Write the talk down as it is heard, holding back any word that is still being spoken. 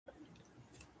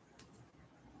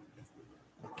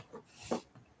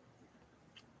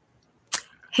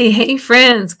Hey,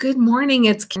 friends. Good morning.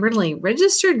 It's Kimberlee,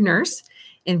 registered nurse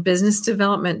and business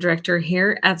development director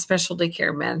here at Specialty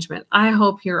Care Management. I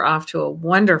hope you're off to a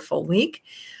wonderful week.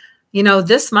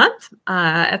 This month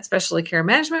at Specialty Care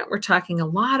Management, we're talking a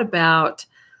lot about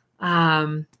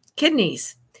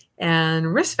kidneys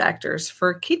and risk factors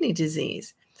for kidney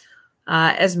disease.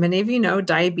 As many of you know,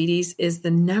 diabetes is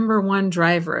the number one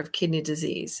driver of kidney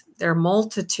disease. There are a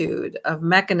multitude of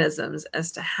mechanisms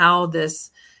as to how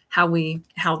this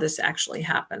actually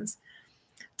happens.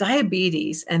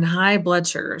 Diabetes and high blood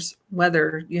sugars,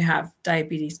 whether you have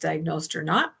diabetes diagnosed or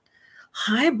not,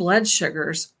 high blood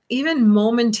sugars, even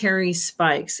momentary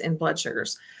spikes in blood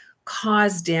sugars,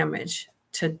 cause damage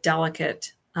to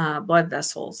delicate blood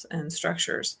vessels and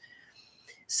structures.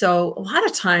 So a lot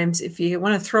of times, if you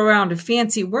want to throw around a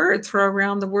fancy word, throw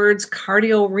around the words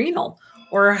cardiorenal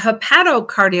or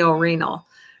hepatocardiorenal,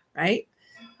 right?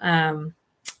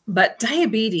 But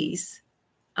diabetes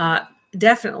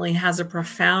definitely has a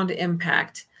profound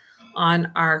impact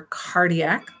on our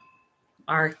cardiac,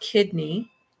 our kidney,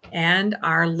 and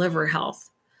our liver health.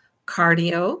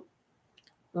 Cardio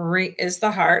is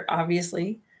the heart,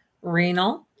 obviously.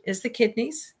 Renal is the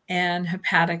kidneys, and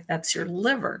hepatic, that's your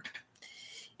liver.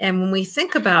 And when we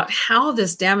think about how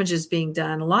this damage is being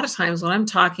done, a lot of times when I'm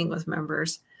talking with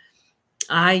members,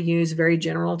 I use very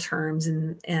general terms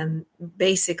and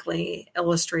basically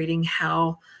illustrating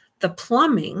how the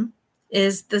plumbing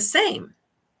is the same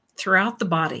throughout the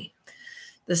body.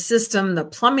 The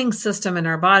plumbing system in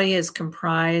our body is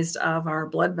comprised of our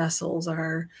blood vessels,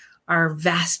 our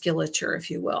vasculature, if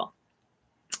you will.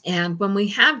 And when we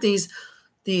have these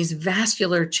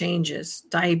vascular changes,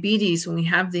 diabetes, when we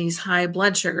have these high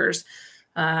blood sugars,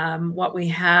 what we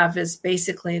have is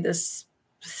basically this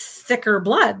thicker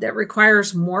blood that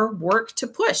requires more work to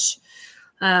push.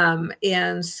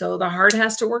 And so the heart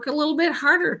has to work a little bit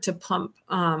harder to pump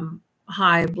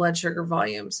high blood sugar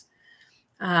volumes.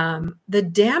 The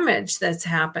damage that's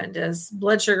happened as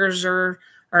blood sugars are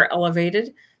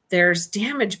elevated, there's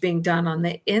damage being done on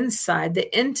the inside, the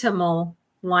intimal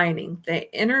lining,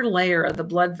 the inner layer of the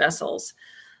blood vessels.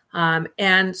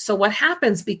 And so what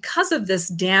happens because of this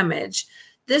damage,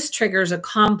 this triggers a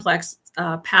complex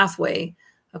pathway,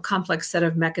 a complex set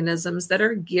of mechanisms that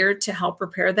are geared to help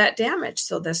repair that damage.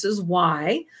 So this is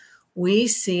why we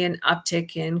see an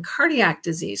uptick in cardiac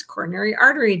disease, coronary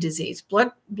artery disease,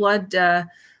 blood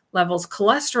levels,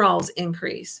 cholesterol's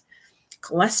increase.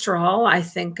 Cholesterol, I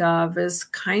think of as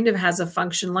kind of has a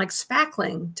function like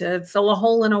spackling to fill a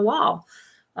hole in a wall.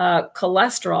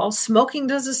 Cholesterol, smoking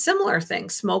does a similar thing.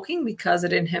 Smoking, because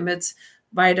it inhibits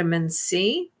vitamin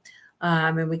C,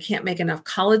 and we can't make enough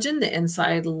collagen, the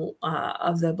inside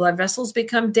of the blood vessels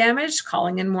become damaged,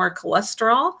 calling in more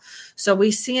cholesterol. So we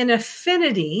see an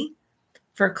affinity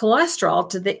for cholesterol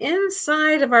to the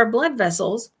inside of our blood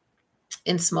vessels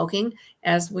in smoking,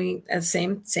 as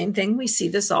same thing. We see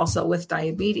this also with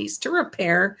diabetes to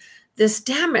repair this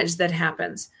damage that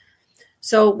happens.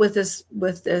 So with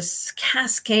this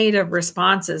cascade of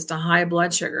responses to high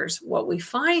blood sugars, what we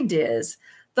find is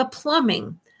the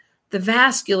plumbing, the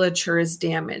vasculature is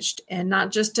damaged, and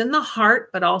not just in the heart,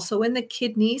 but also in the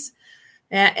kidneys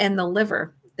and the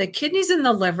liver. The kidneys and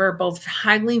the liver are both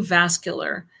highly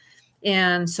vascular.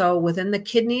 And so within the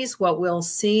kidneys, what we'll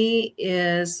see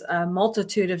is a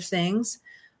multitude of things,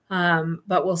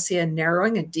 but we'll see a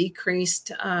narrowing, a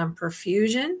decreased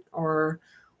perfusion or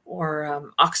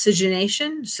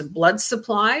oxygenation, some blood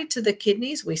supply to the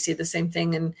kidneys. We see the same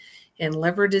thing in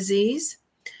liver disease.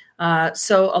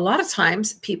 So a lot of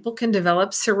times people can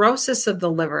develop cirrhosis of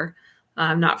the liver,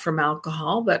 not from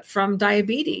alcohol, but from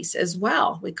diabetes as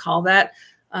well. We call that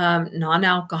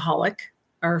non-alcoholic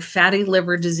or fatty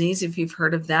liver disease, if you've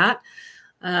heard of that.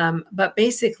 But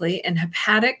basically in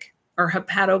hepatic or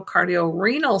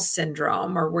hepatocardiorenal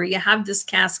syndrome, or where you have this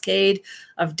cascade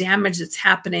of damage that's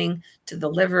happening to the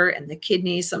liver and the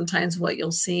kidneys, sometimes what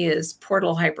you'll see is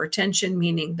portal hypertension,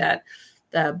 meaning that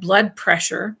the blood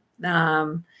pressure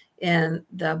and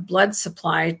the blood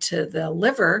supply to the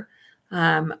liver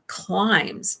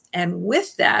climbs. And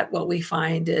with that, what we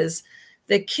find is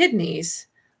the kidneys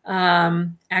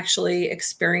actually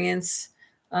experience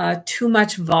too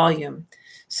much volume.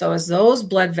 So as those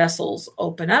blood vessels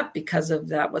open up because of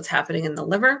that, what's happening in the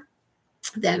liver,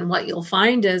 then what you'll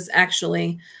find is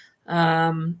actually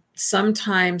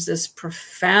sometimes this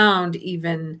profound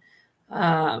even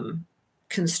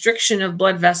constriction of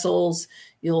blood vessels.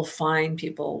 You'll find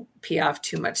people pee off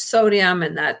too much sodium,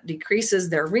 and that decreases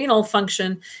their renal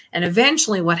function. And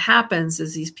eventually what happens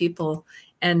is these people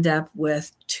end up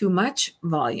with too much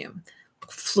volume,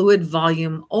 fluid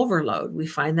volume overload. We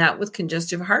find that with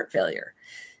congestive heart failure.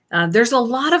 There's a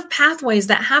lot of pathways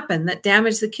that happen that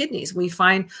damage the kidneys. We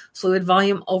find fluid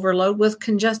volume overload with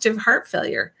congestive heart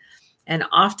failure. And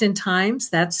oftentimes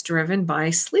that's driven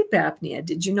by sleep apnea.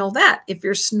 Did you know that? If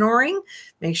you're snoring,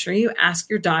 make sure you ask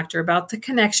your doctor about the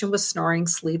connection with snoring,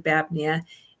 sleep apnea,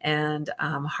 and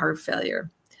heart failure.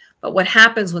 But what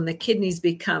happens when the kidneys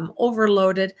become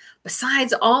overloaded,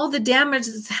 besides all the damage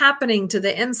that's happening to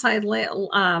the inside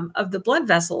of the blood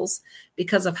vessels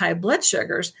because of high blood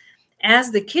sugars,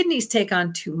 as the kidneys take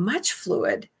on too much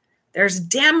fluid, there's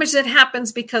damage that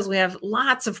happens because we have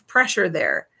lots of pressure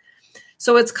there.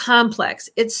 So it's complex.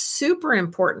 It's super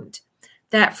important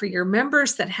that for your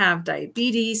members that have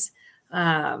diabetes,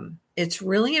 it's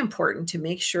really important to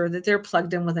make sure that they're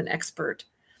plugged in with an expert.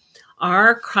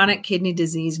 Our chronic kidney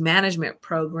disease management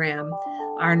program,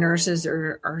 our nurses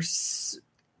are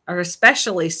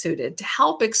especially suited to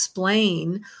help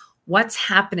explain what's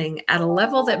happening at a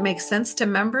level that makes sense to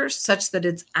members, such that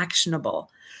it's actionable,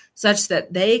 such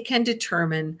that they can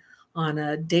determine on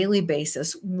a daily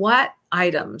basis what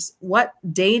items, what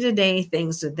day-to-day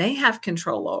things do they have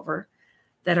control over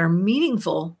that are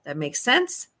meaningful, that make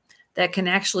sense, that can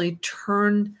actually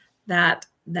turn that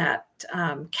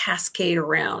cascade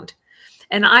around.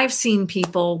 And I've seen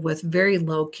people with very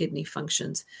low kidney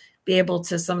functions be able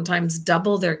to sometimes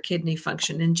double their kidney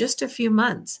function in just a few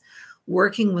months,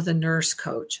 working with a nurse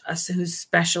coach who's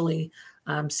specially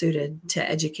suited to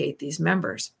educate these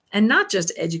members. And not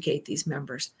just educate these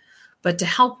members, but to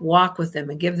help walk with them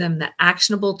and give them the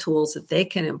actionable tools that they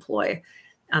can employ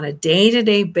on a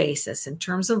day-to-day basis in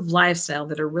terms of lifestyle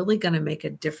that are really going to make a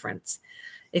difference.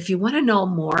 If you want to know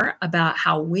more about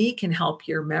how we can help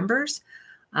your members,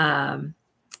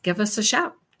 give us a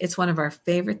shout. It's one of our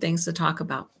favorite things to talk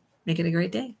about. Make it a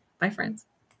great day. Bye, friends.